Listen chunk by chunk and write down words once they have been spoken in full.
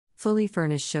Fully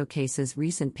Furnished showcases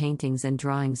recent paintings and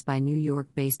drawings by New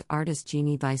York-based artist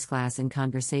Jeannie Weissglass in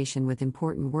conversation with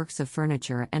important works of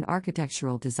furniture and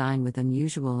architectural design with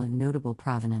unusual and notable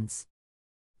provenance.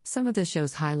 Some of the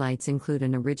show's highlights include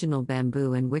an original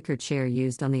bamboo and wicker chair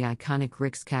used on the iconic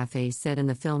Rick's Cafe set in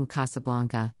the film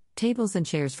Casablanca, tables and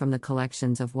chairs from the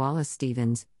collections of Wallace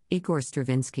Stevens, Igor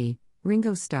Stravinsky,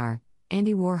 Ringo Starr,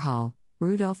 Andy Warhol,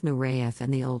 Rudolf Nureyev,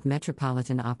 and the Old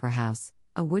Metropolitan Opera House,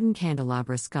 a wooden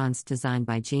candelabra sconce designed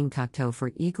by Jean Cocteau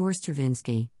for Igor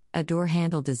Stravinsky, a door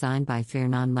handle designed by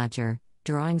Fernand Léger,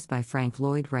 drawings by Frank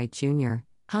Lloyd Wright Jr.,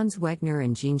 Hans Wegner,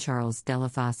 and Jean-Charles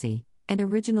Delafosse, and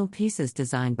original pieces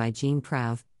designed by Jean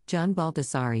Prouve, John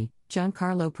Baldessari,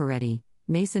 Giancarlo Peretti,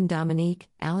 Mason Dominique,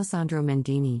 Alessandro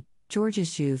Mendini, Georges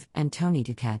Jouve, and Tony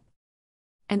Duquette.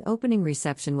 An opening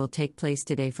reception will take place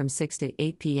today from 6 to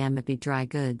 8 p.m. at Be Dry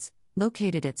Goods,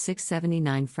 located at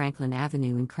 679 Franklin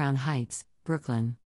Avenue in Crown Heights, Brooklyn.